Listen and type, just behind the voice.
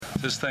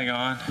this thing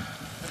on?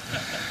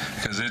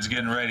 Because it's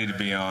getting ready to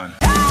be on.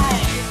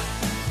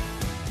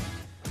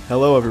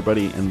 Hello,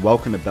 everybody, and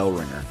welcome to Bell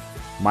Ringer.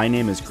 My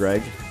name is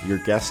Greg. Your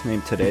guest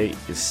name today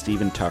is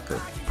Stephen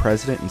Tucker,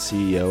 President and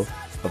CEO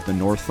of the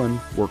Northland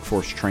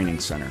Workforce Training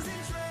Center.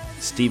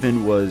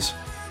 Stephen was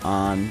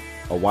on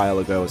a while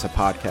ago as a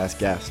podcast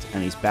guest,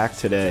 and he's back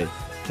today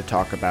to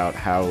talk about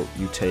how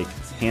you take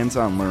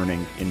hands-on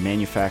learning in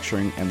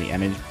manufacturing and the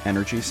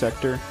energy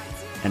sector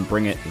and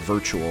bring it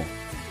virtual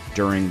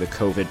during the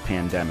COVID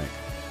pandemic.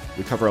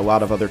 We cover a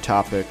lot of other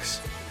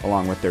topics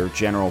along with their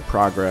general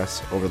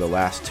progress over the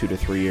last 2 to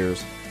 3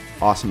 years.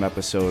 Awesome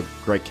episode,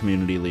 great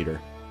community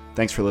leader.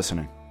 Thanks for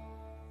listening.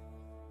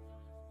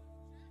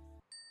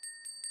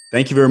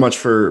 Thank you very much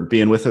for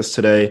being with us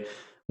today.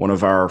 One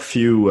of our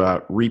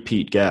few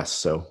repeat guests,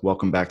 so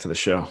welcome back to the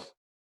show.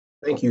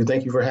 Thank you.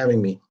 Thank you for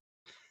having me.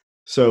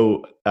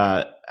 So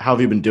how have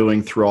you been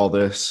doing through all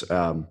this?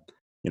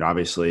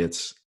 Obviously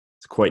it's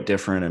quite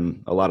different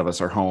and a lot of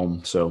us are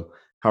home. So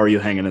how are you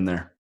hanging in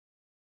there?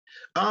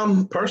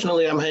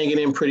 Personally, I'm hanging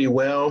in pretty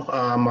well.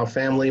 My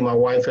family, my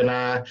wife and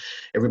I,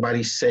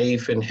 everybody's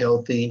safe and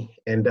healthy.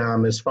 And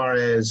as far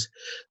as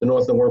the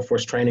Northland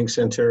Workforce Training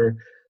Center,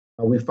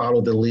 we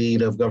followed the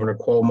lead of Governor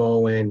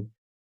Cuomo, and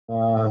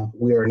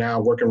we are now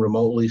working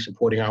remotely,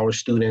 supporting our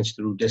students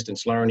through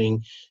distance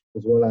learning,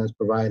 as well as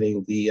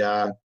providing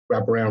the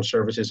wraparound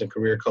services and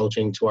career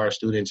coaching to our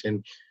students.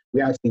 And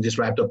we actually just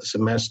wrapped up the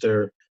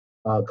semester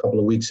a couple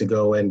of weeks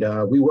ago, and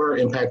we were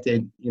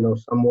impacted,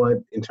 somewhat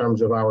in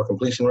terms of our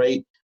completion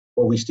rate,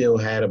 but we still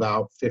had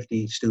about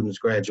 50 students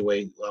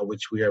graduate,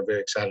 which we are very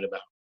excited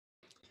about.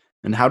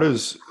 And how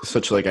does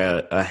such like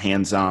a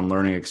hands-on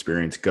learning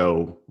experience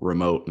go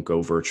remote and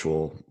go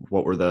virtual?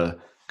 What were the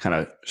kind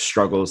of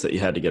struggles that you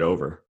had to get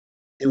over?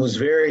 It was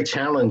very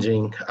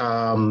challenging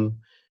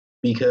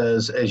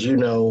because, as you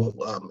know,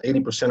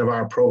 80% of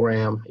our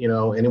program,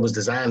 and it was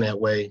designed that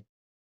way,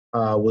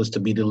 was to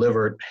be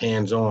delivered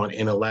hands-on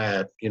in a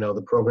lab.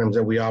 The programs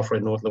that we offer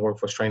at Northland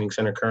Workforce Training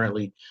Center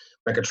currently,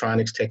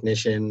 mechatronics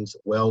technicians,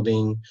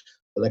 welding,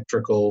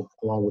 electrical,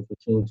 along with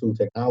machine tool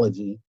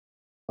technology,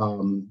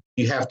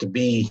 you have to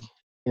be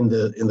in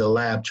the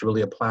lab to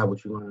really apply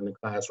what you learn in the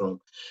classroom.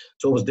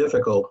 So it was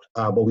difficult,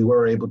 but we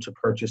were able to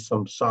purchase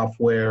some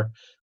software,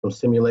 some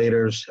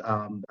simulators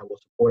that will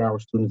support our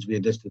students via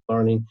distance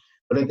learning.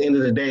 But at the end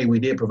of the day, we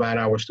did provide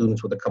our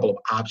students with a couple of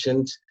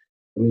options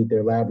to meet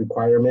their lab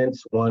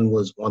requirements. One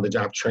was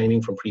on-the-job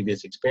training from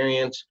previous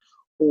experience,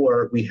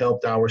 or we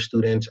helped our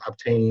students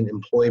obtain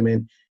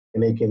employment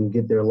and they can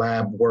get their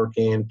lab work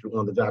in through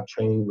on-the-job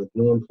training with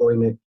new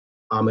employment,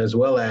 as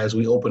well as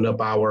we opened up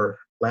our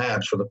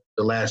labs for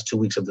the last 2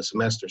 weeks of the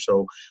semester.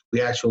 So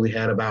we actually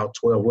had about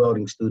 12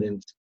 welding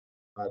students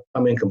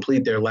come and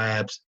complete their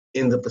labs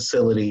in the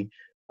facility.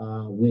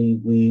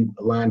 We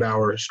aligned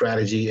our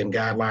strategy and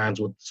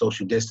guidelines with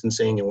social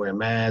distancing and wearing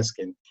masks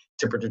and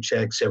temperature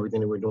checks, everything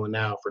that we're doing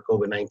now for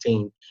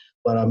COVID-19.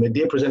 But it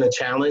did present a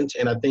challenge,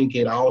 and I think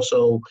it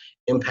also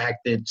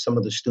impacted some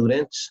of the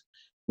students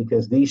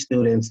because these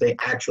students, they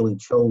actually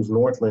chose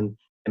Northland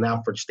and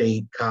Alfred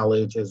State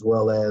College as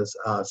well as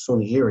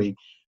SUNY Erie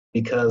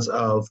because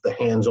of the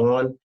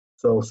hands-on.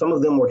 So some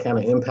of them were kind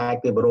of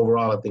impacted, but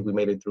overall, I think we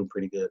made it through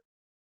pretty good.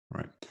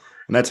 Right.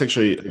 And that's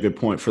actually a good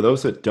point. For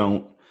those that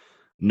don't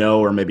know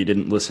or maybe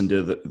didn't listen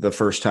to the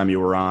first time you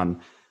were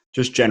on,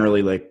 just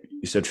generally, like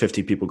you said,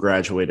 50 people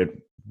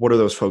graduated. What are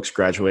those folks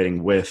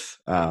graduating with?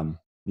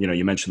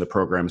 You mentioned the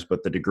programs,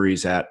 but the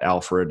degrees at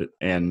Alfred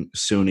and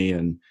SUNY,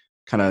 and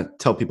kind of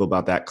tell people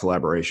about that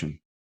collaboration.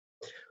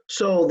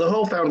 So the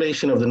whole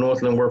foundation of the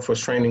Northland Workforce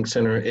Training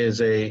Center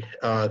is a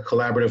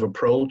collaborative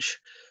approach.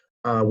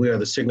 We are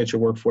the signature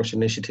workforce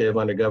initiative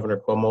under Governor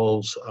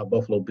Cuomo's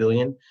Buffalo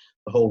Billion.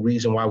 The whole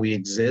reason why we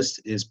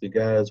exist is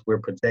because we're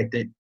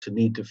projected to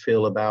need to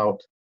fill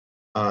about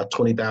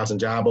 20,000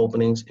 job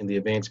openings in the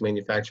advanced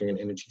manufacturing and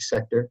energy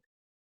sector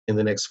in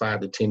the next 5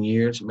 to 10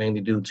 years,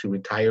 mainly due to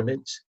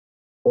retirements.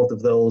 Both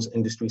of those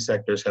industry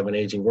sectors have an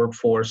aging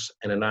workforce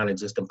and a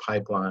non-existent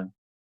pipeline.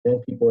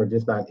 Then people are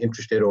just not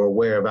interested or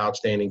aware of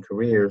outstanding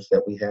careers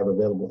that we have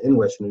available in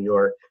Western New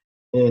York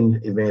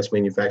in advanced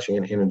manufacturing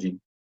and energy.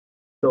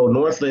 So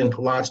Northland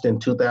launched in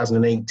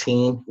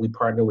 2018. We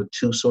partnered with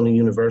 2 SUNY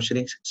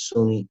universities,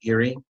 SUNY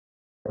Erie,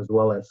 as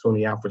well as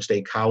SUNY Alfred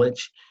State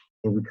College.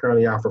 And we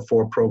currently offer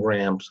 4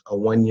 programs: a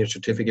 1-year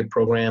certificate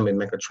program in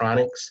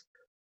mechatronics,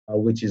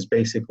 which is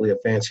basically a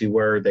fancy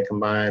word that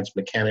combines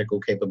mechanical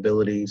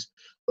capabilities,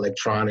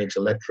 electronics,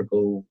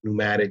 electrical,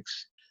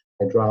 pneumatics,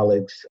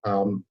 hydraulics.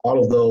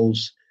 All of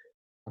those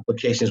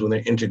applications, when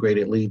they're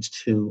integrated, leads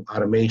to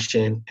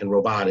automation and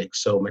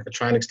robotics. So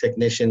mechatronics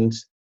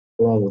technicians,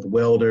 along with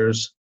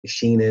welders,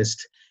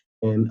 machinists,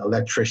 and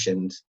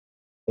electricians.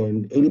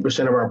 And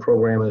 80% of our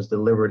program is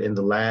delivered in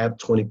the lab,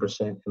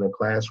 20% in the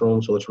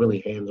classroom. So it's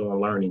really hands-on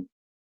learning.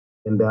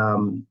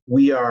 And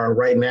we are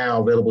right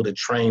now available to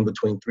train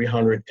between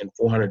 300 and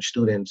 400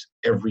 students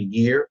every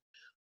year.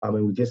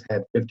 And we just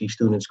had 50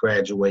 students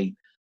graduate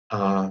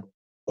on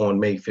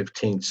May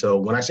 15th. So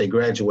when I say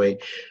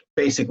graduate,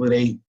 basically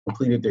they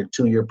completed their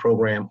 2-year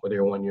program or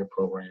their 1-year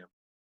program.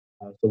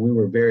 So we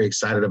were very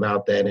excited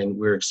about that, and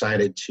we're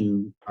excited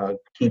to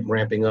keep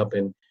ramping up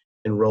and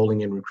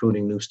enrolling and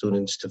recruiting new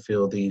students to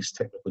fill these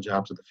technical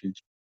jobs of the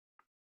future.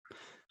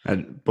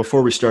 And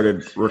before we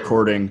started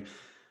recording,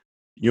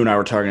 you and I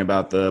were talking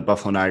about the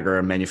Buffalo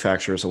Niagara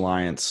Manufacturers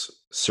Alliance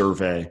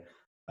survey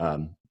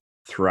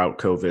throughout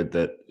COVID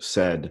that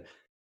said,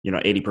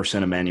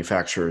 80% of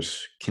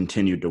manufacturers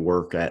continued to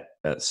work at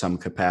some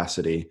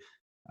capacity.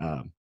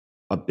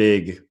 A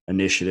big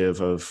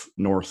initiative of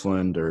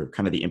Northland, or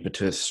kind of the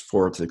impetus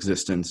for its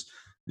existence,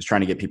 is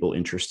trying to get people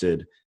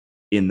interested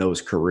in those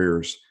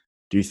careers.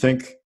 Do you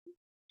think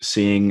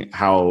seeing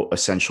how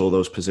essential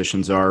those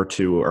positions are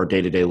to our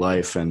day-to-day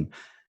life, and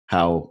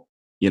how,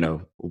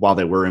 while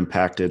they were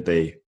impacted,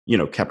 they,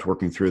 kept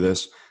working through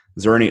this,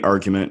 is there any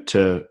argument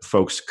to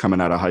folks coming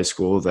out of high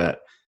school that,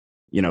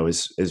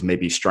 is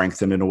maybe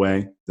strengthened in a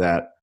way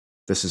that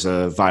this is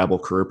a viable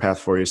career path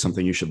for you,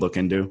 something you should look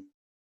into?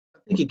 I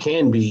think it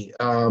can be.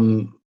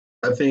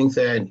 I think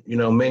that,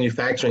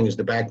 manufacturing is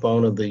the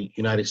backbone of the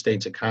United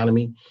States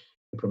economy.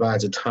 It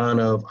provides a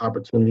ton of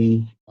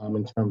opportunity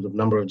in terms of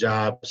number of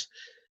jobs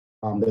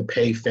that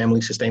pay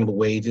family sustainable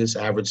wages.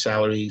 Average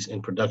salaries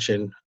in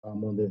production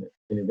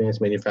in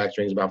advanced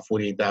manufacturing is about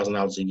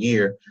 $48,000 a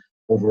year.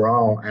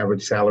 Overall,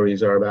 average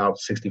salaries are about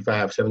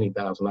 $65,000,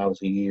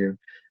 $70,000 a year,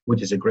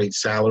 which is a great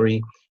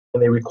salary.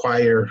 And they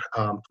require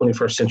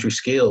 21st century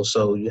skills.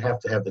 So you have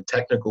to have the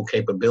technical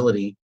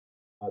capability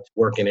to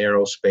work in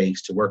aerospace,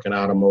 to work in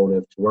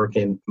automotive, to work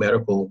in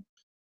medical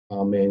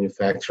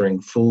manufacturing,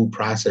 food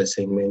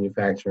processing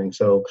manufacturing.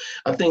 So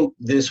I think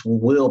this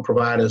will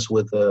provide us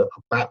with a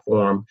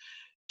platform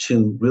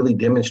to really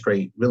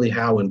demonstrate really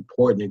how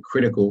important and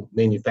critical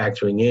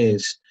manufacturing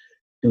is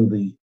to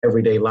the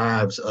everyday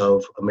lives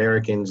of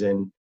Americans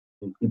and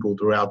people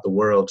throughout the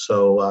world.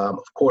 So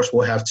of course,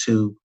 we'll have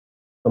to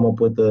come up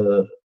with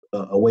a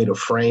way to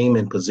frame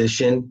and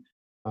position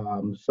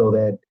so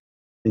that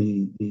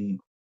the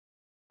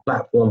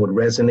platform would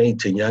resonate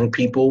to young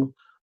people.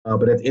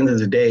 But at the end of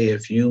the day,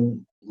 if you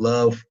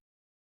love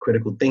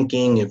critical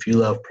thinking, if you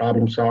love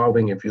problem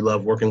solving, if you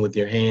love working with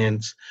your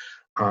hands,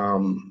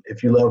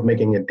 if you love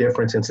making a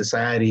difference in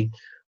society,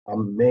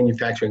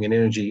 manufacturing and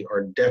energy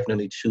are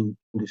definitely two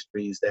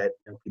industries that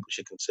young people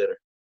should consider.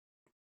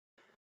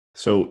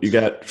 So you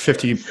got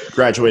 50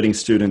 graduating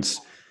students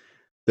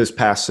this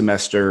past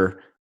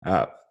semester.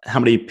 How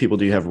many people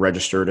do you have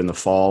registered in the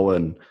fall?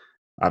 And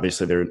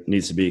obviously there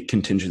needs to be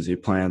contingency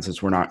plans,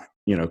 as we're not,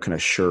 kind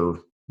of sure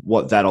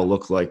what that'll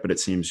look like, but it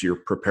seems you're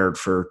prepared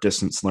for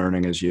distance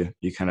learning as you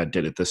kind of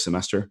did it this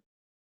semester.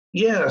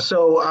 Yeah,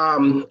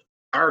 so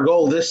our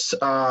goal this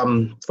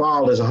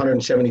fall is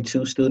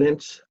 172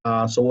 students.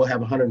 So we'll have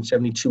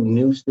 172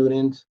 new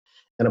students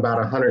and about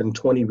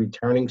 120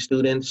 returning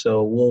students.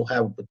 So we'll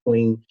have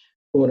between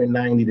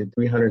 290 to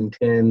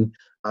 310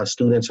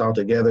 students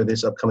altogether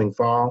this upcoming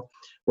fall.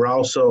 We're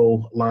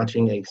also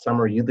launching a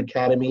summer youth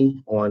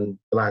academy on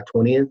July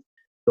 20th.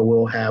 So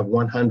we'll have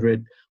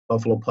 100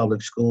 Buffalo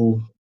Public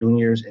School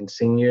juniors and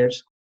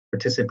seniors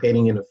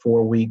participating in a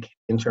 4-week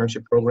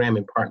internship program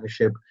in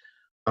partnership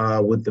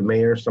with the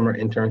mayor's summer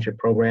internship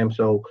program.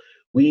 So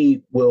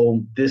we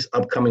will, this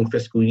upcoming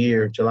fiscal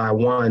year, July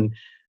 1,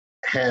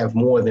 have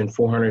more than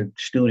 400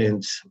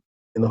 students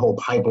in the whole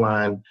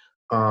pipeline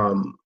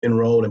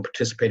enrolled and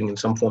participating in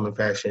some form and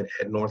fashion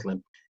at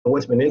Northland. And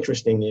what's been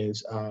interesting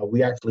is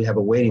we actually have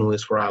a waiting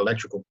list for our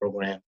electrical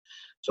program.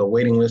 So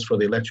waiting list for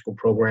the electrical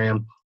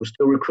program. We're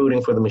still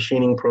recruiting for the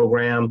machining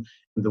program,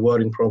 the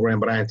welding program,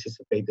 but I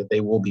anticipate that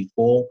they will be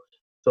full.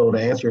 So to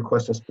answer your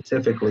question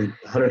specifically,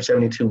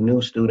 172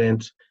 new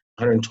students,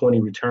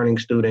 120 returning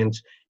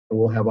students, and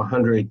we'll have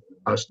 100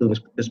 students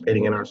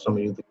participating in our Summer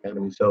Youth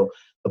Academy. So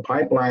the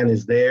pipeline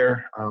is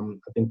there.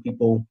 I think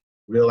people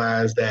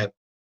realize that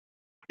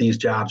these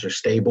jobs are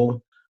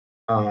stable.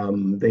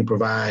 They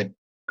provide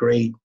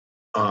great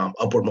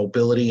upward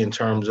mobility in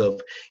terms of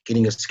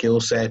getting a skill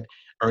set,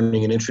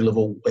 earning an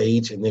entry-level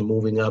wage, and then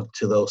moving up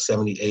to those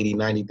 $70,000,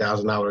 $80,000,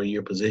 $90,000 a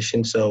year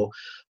positions. So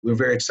we're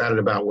very excited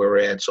about where we're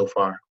at so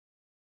far.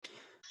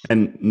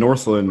 And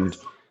Northland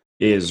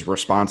is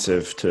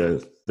responsive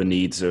to the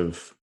needs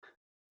of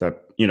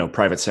the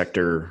private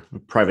sector,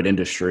 private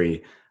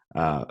industry,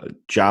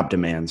 job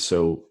demands.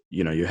 So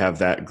you have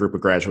that group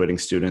of graduating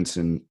students,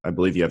 and I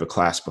believe you have a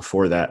class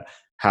before that.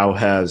 How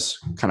has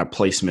kind of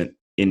placement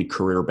in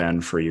career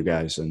been for you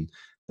guys and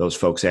those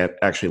folks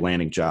actually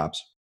landing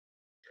jobs?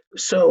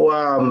 So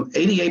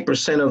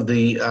 88% of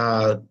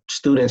the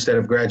students that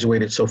have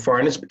graduated so far,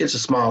 and it's a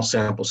small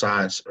sample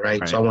size,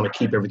 right? So I want to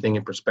keep everything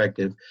in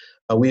perspective.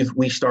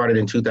 We started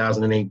in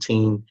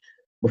 2018.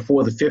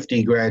 Before the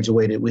 50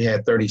 graduated, we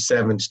had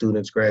 37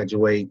 students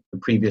graduate the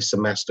previous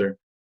semester.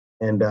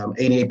 And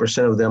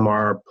 88% of them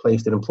are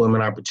placed in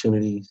employment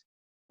opportunities,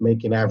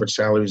 making average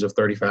salaries of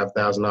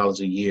 $35,000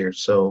 a year.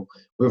 So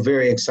we're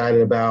very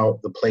excited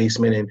about the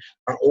placement and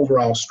our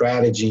overall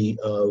strategy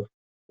of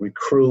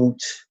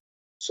recruit,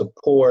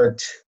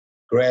 support,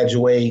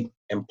 graduate,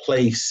 and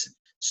place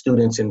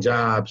students in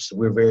jobs.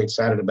 We're very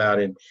excited about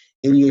it.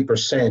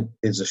 88%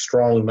 is a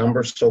strong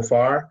number so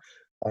far.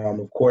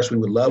 Of course, we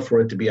would love for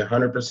it to be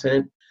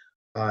 100%,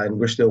 and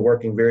we're still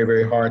working very,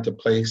 very hard to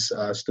place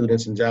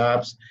students in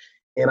jobs.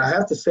 And I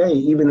have to say,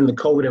 even in the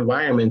COVID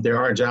environment, there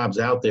are jobs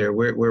out there.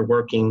 We're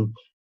working,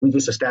 we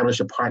just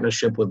established a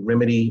partnership with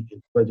Remedy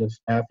Intelligent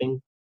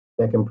Staffing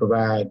that can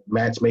provide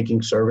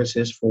matchmaking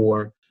services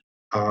for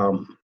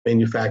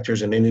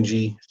manufacturers and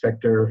energy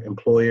sector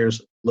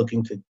employers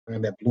looking to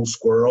find that blue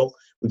squirrel,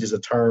 which is a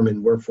term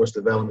in workforce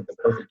development, the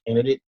perfect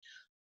candidate.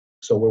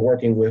 So we're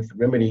working with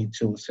Remedy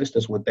to assist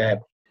us with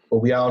that. But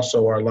we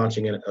also are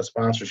launching a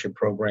sponsorship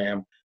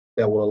program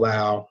that will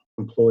allow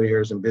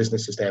employers and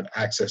businesses to have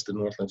access to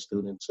Northland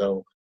students.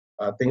 So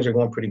things are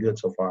going pretty good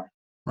so far.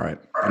 Right.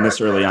 And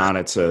this early on,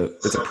 it's a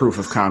proof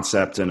of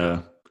concept and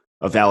a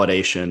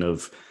validation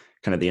of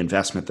kind of the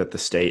investment that the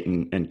state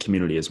and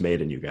community has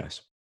made in you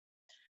guys.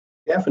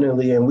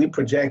 Definitely. And we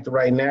project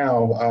right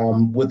now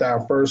with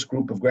our first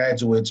group of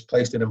graduates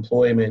placed in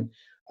employment,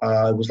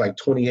 it was like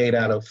 28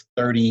 out of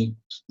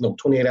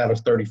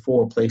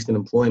 34 placed in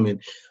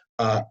employment,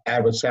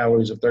 average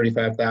salaries of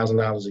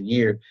 $35,000 a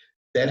year.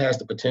 That has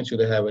the potential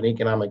to have an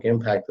economic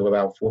impact of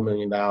about $4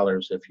 million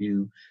if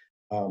you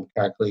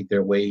calculate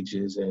their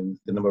wages and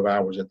the number of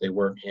hours that they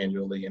work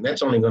annually. And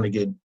that's only going to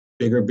get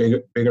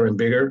bigger and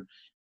bigger,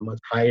 much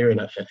higher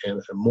and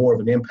more of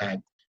an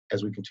impact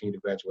as we continue to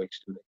graduate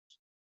students.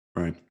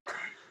 Right.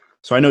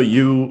 So I know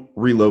you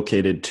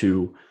relocated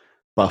to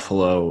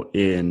Buffalo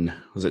in,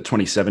 was it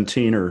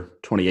 2017 or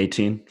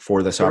 2018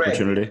 for this Correct.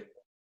 opportunity?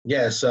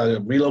 Yes,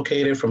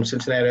 relocated from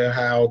Cincinnati,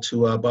 Ohio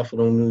to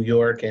Buffalo, New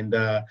York, and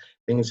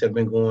things have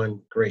been going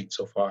great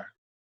so far.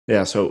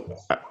 Yeah, so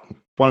I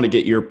wanted to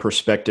get your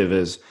perspective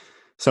as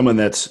someone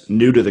that's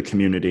new to the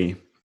community,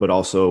 but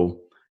also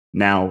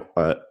now,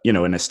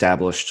 an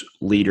established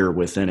leader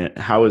within it.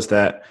 How is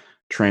that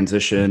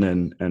transition,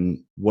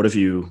 and what have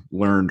you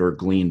learned or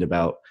gleaned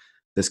about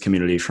this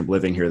community from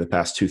living here the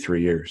past 2-3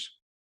 years?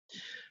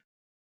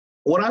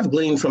 What I've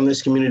gleaned from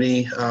this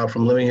community,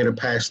 from living here the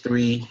past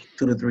 2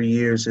 to 3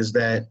 years, is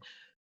that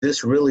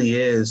this really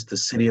is the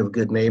city of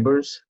good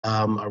neighbors.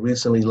 I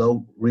recently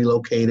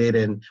relocated,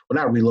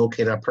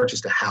 I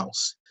purchased a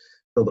house.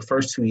 So the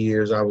first 2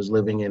 years I was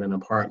living in an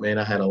apartment.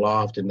 I had a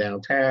loft in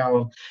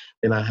downtown,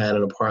 then I had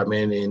an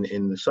apartment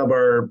in the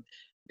suburb.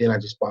 Then I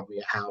just bought me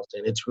a house,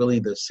 and it's really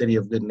the city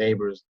of good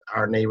neighbors.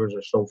 Our neighbors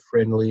are so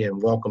friendly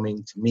and welcoming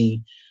to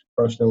me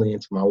personally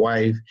and to my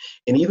wife.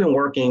 And even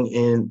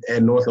working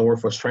at Northland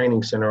Workforce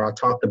Training Center, I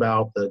talked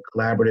about the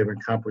collaborative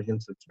and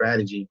comprehensive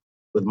strategy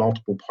with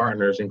multiple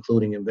partners,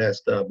 including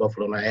Invest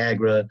Buffalo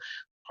Niagara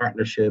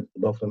Partnership,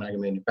 the Buffalo Niagara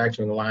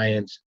Manufacturing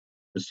Alliance,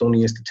 the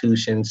SUNY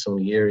Institution,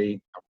 SUNY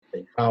Erie,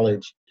 State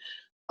College,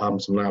 some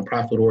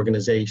nonprofit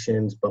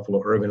organizations,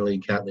 Buffalo Urban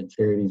League, Catholic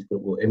Charities,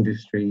 Goodwill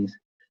Industries,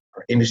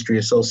 our industry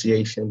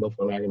association,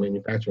 Buffalo Niagara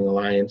Manufacturing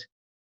Alliance.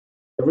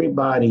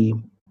 Everybody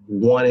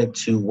wanted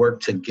to work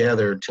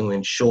together to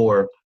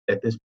ensure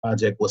that this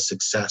project was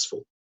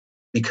successful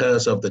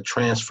because of the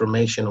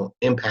transformational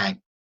impact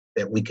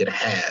that we could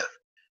have.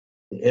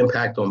 The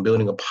impact on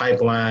building a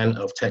pipeline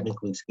of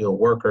technically skilled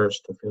workers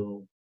to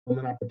fill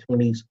employment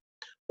opportunities,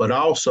 but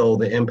also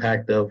the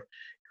impact of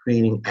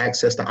creating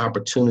access to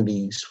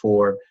opportunities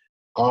for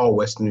all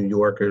Western New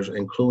Yorkers,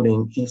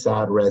 including East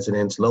Side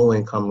residents,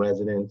 low-income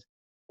residents,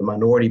 the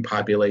minority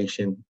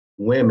population,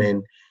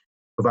 women,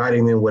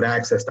 providing them with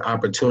access to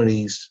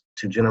opportunities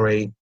to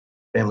generate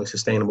family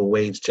sustainable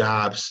wage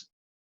jobs.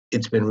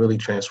 It's been really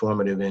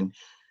transformative. And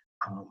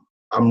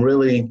I'm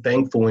really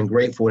thankful and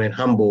grateful and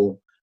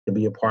humble to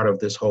be a part of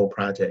this whole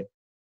project.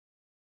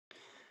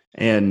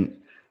 And,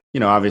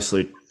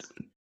 obviously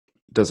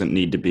doesn't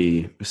need to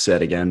be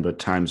said again, but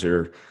times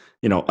are,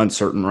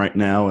 uncertain right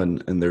now.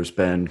 And there's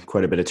been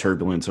quite a bit of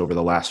turbulence over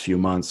the last few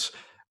months.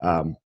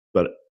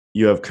 But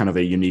you have kind of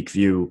a unique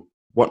view.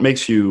 What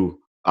makes you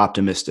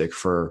optimistic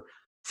for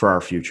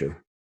our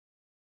future?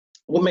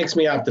 What makes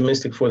me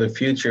optimistic for the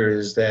future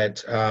is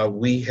that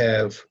we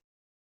have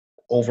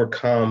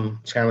overcome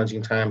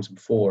challenging times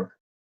before,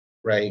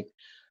 right?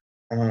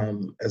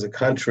 As a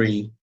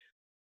country,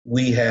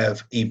 we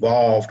have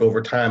evolved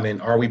over time.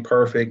 And are we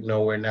perfect?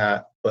 No, we're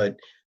not. But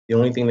the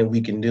only thing that we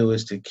can do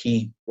is to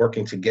keep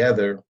working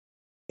together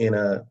in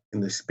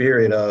the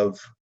spirit of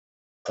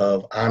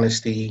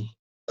honesty,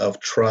 of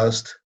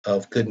trust,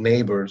 of good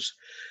neighbors,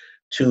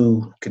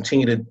 to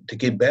continue to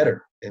get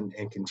better and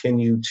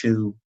continue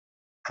to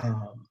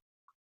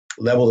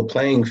level the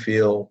playing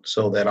field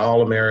so that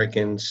all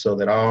Americans, so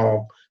that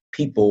all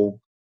people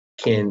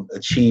can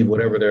achieve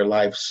whatever their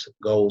life's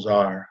goals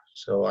are.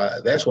 So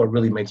that's what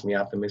really makes me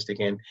optimistic.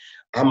 And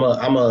I'm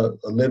a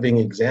living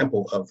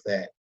example of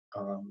that.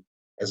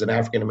 As an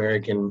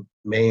African-American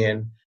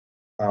man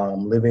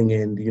living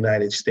in the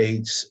United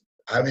States,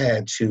 I've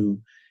had to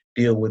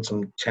deal with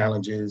some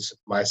challenges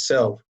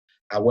myself.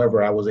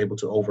 However, I was able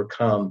to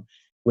overcome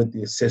with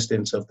the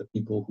assistance of the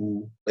people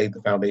who laid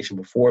the foundation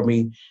before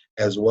me,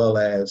 as well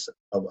as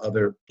of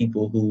other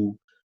people who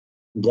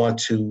want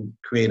to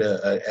create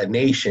a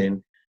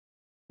nation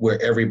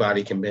where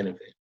everybody can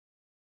benefit.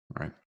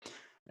 Right.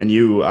 And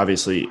you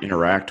obviously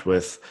interact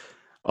with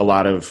a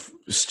lot of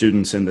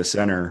students in the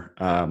center,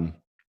 and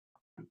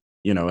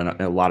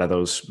a lot of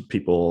those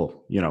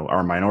people,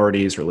 are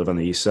minorities or live on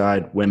the East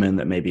Side, women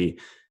that maybe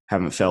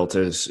haven't felt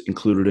as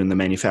included in the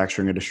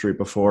manufacturing industry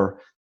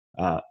before.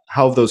 How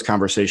have those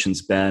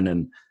conversations been?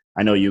 And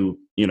I know you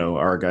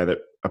are a guy that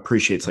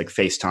appreciates like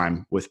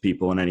FaceTime with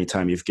people. And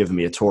anytime you've given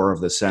me a tour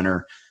of the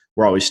center,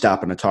 we're always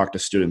stopping to talk to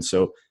students.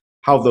 So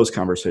how have those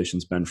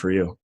conversations been for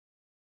you?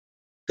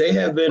 They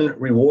have been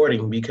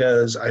rewarding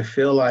because I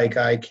feel like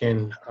I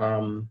can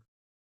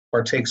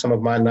partake some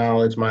of my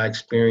knowledge, my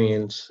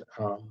experience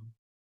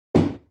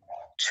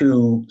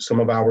to some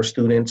of our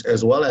students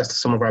as well as to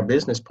some of our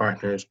business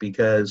partners,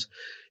 because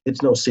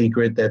it's no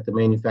secret that the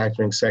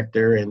manufacturing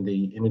sector and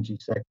the energy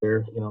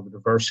sector, the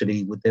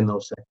diversity within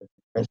those sectors,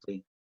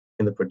 especially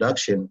in the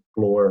production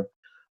floor,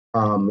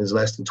 is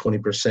less than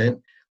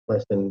 20%,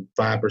 less than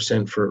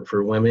 5%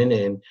 for women.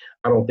 And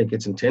I don't think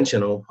it's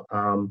intentional.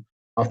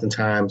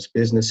 Oftentimes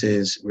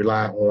businesses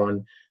rely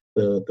on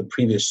the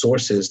previous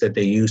sources that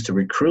they use to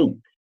recruit.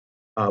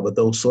 But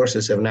those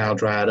sources have now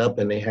dried up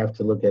and they have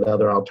to look at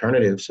other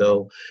alternatives.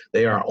 So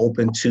they are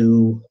open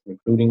to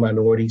recruiting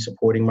minorities,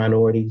 supporting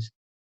minorities,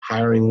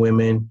 hiring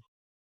women,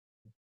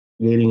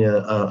 creating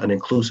an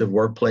inclusive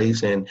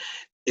workplace. And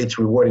it's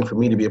rewarding for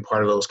me to be a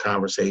part of those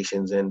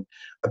conversations. And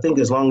I think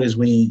as long as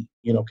we,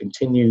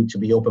 continue to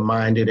be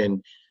open-minded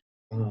and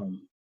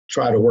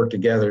try to work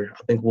together,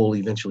 I think we'll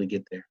eventually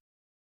get there.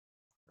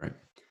 Right.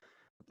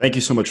 Thank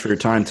you so much for your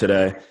time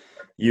today.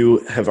 You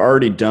have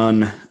already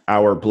done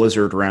our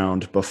Blizzard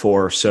round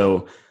before,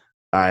 so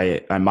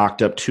I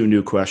mocked up 2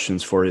 new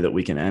questions for you that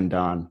we can end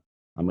on.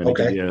 I'm going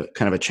to give you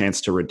kind of a chance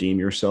to redeem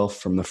yourself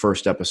from the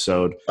first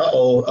episode.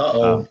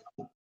 I'm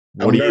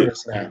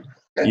nervous now.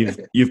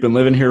 You've been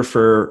living here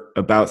for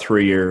about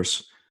 3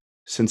 years.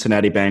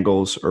 Cincinnati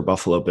Bengals or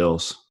Buffalo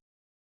Bills?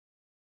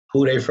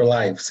 Who they for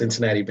life,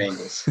 Cincinnati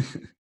Bengals.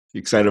 You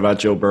excited about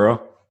Joe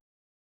Burrow?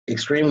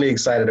 Extremely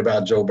excited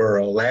about Joe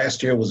Burrow.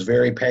 Last year was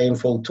very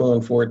painful,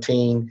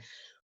 2-14.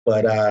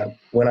 But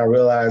when I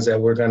realized that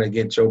we're going to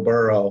get Joe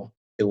Burrow,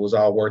 it was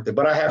all worth it.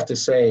 But I have to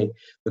say,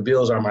 the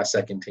Bills are my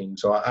second team.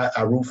 So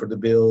I root for the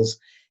Bills.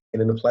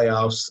 And in the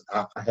playoffs,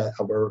 I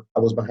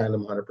was behind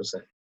them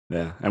 100%.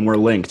 Yeah, and we're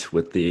linked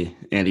with the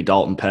Andy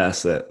Dalton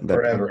pass that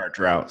Forever. our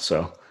drought.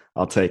 So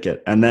I'll take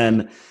it. And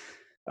then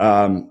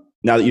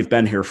now that you've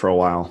been here for a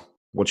while,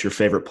 what's your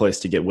favorite place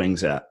to get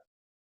wings at?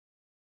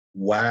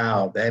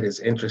 Wow, that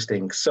is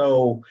interesting.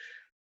 So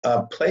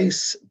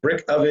place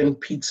Brick Oven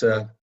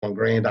Pizza on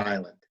Grand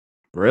Island.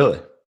 Really?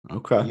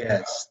 Okay.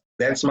 Yes,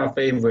 that's my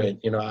favorite.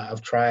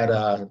 I've tried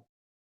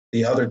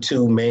the other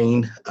 2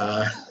 main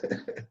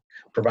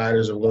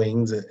providers of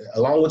wings,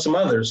 along with some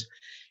others.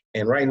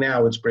 And right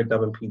now it's Brick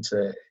Oven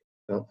Pizza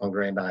on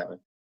Grand Island.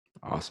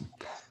 Awesome.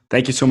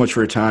 Thank you so much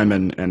for your time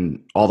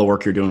and all the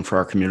work you're doing for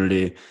our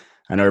community.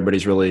 I know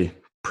everybody's really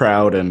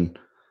proud and,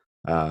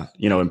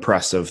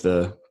 impressed of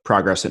the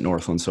progress at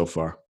Northland so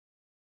far.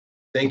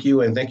 Thank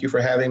you. And thank you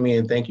for having me.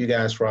 And thank you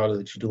guys for all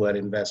that you do at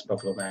Invest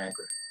Buffalo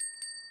Niagara.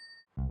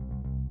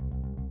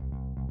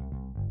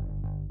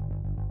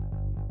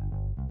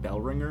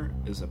 Bellringer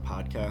is a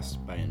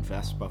podcast by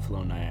Invest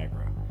Buffalo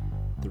Niagara,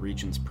 the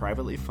region's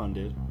privately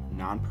funded,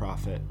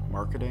 nonprofit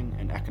marketing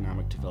and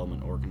economic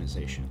development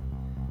organization.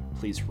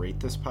 Please rate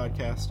this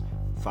podcast,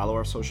 follow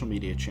our social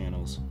media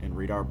channels, and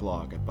read our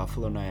blog at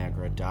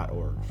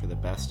buffaloniagara.org for the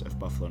best of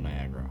Buffalo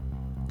Niagara.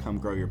 Come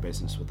grow your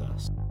business with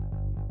us.